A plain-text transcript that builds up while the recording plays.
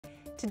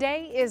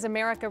Today is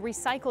America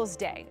Recycles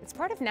Day. It's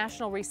part of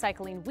National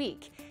Recycling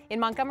Week.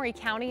 In Montgomery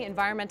County,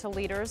 environmental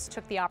leaders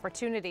took the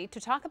opportunity to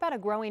talk about a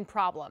growing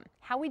problem,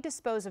 how we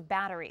dispose of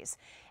batteries.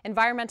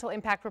 Environmental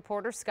impact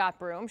reporter Scott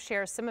Broom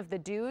shares some of the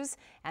do's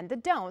and the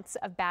don'ts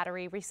of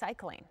battery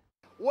recycling.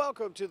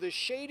 Welcome to the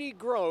Shady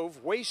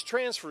Grove Waste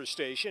Transfer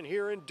Station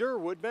here in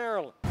Durwood,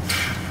 Maryland,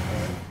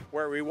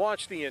 where we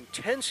watch the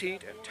intense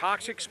heat and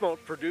toxic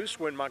smoke produced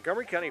when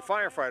Montgomery County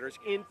firefighters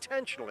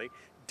intentionally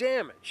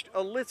damaged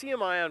a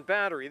lithium-ion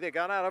battery they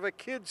got out of a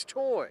kid's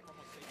toy.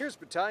 Here's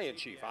Battalion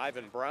Chief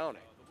Ivan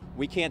Browning.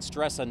 We can't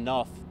stress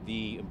enough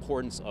the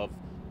importance of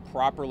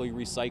properly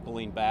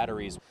recycling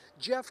batteries.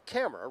 Jeff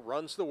Kemmer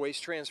runs the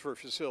waste transfer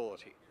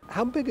facility.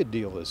 How big a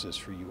deal is this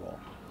for you all?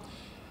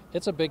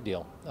 It's a big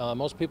deal.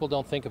 Most people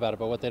don't think about it,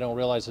 but what they don't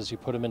realize is you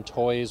put them in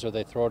toys or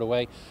they throw it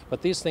away.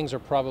 But these things are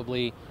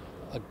probably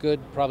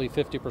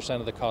 50%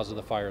 of the cause of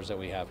the fires that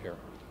we have here.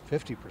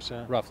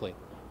 50%? Roughly,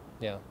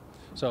 yeah.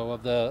 So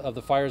of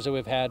the fires that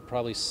we've had,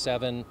 probably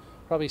seven,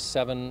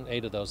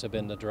 eight of those have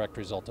been the direct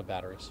result of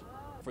batteries.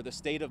 For the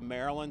state of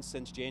Maryland,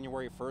 since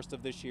January 1st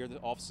of this year, the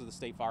Office of the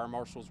State Fire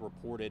Marshals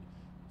reported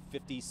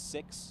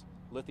 56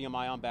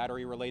 lithium-ion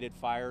battery-related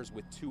fires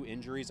with 2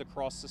 injuries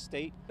across the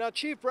state. Now,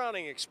 Chief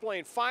Browning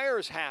explained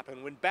fires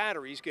happen when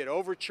batteries get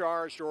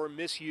overcharged or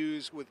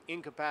misused with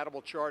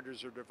incompatible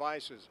chargers or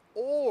devices,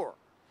 or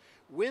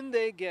when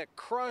they get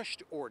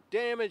crushed or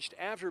damaged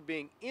after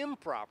being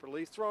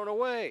improperly thrown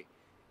away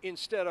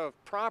instead of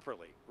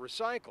properly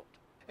recycled.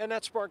 And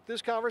that sparked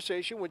this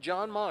conversation with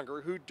John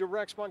Monger, who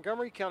directs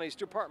Montgomery County's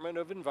Department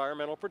of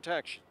Environmental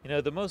Protection. You know,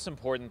 the most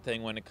important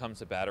thing when it comes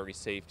to battery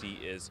safety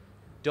is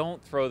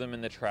don't throw them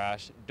in the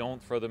trash,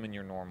 don't throw them in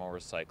your normal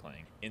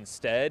recycling.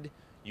 Instead,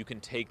 you can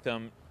take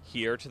them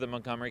here to the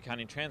Montgomery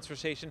County Transfer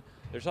Station.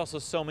 There's also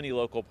so many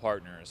local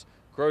partners,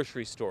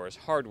 grocery stores,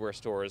 hardware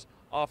stores,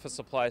 office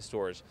supply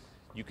stores.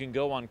 You can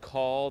go on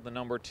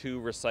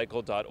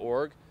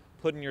call2recycle.org,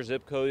 put in your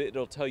zip code,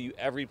 it'll tell you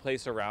every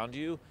place around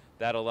you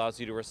that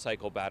allows you to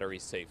recycle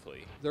batteries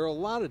safely. There are a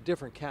lot of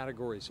different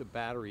categories of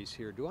batteries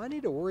here. Do I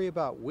need to worry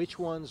about which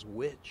one's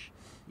which?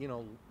 You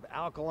know,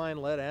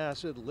 alkaline, lead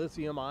acid,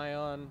 lithium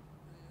ion.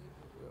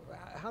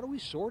 How do we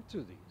sort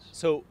through these?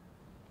 So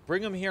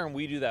bring them here and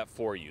we do that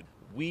for you.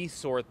 We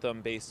sort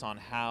them based on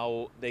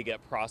how they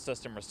get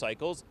processed and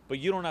recycled, but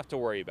you don't have to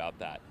worry about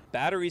that.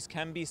 Batteries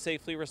can be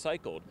safely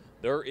recycled.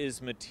 There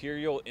is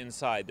material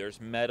inside. There's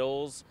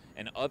metals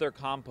and other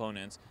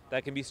components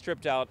that can be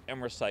stripped out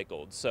and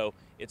recycled. So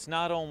it's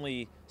not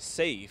only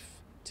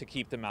safe to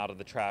keep them out of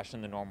the trash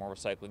in the normal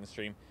recycling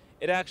stream,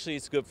 it actually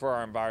is good for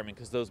our environment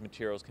because those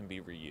materials can be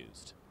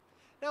reused.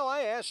 Now,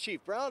 I asked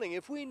Chief Browning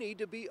if we need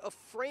to be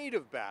afraid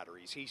of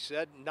batteries. He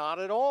said not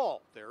at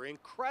all. They're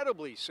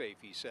incredibly safe,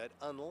 he said,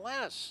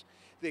 unless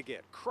they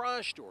get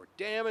crushed or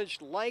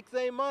damaged like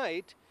they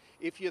might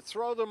if you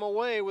throw them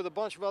away with a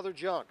bunch of other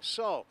junk.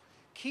 So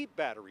keep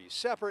batteries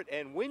separate,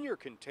 and when your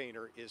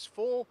container is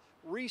full,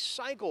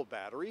 recycle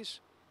batteries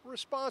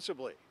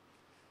responsibly.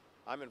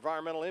 I'm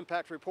environmental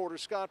impact reporter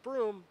Scott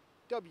Broom,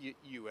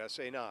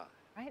 WUSA 9.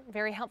 Right,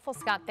 very helpful,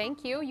 Scott.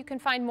 Thank you. You can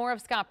find more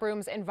of Scott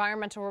Broom's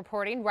environmental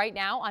reporting right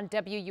now on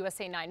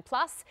WUSA 9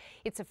 Plus.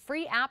 It's a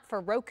free app for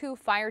Roku,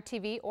 Fire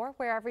TV, or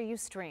wherever you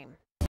stream.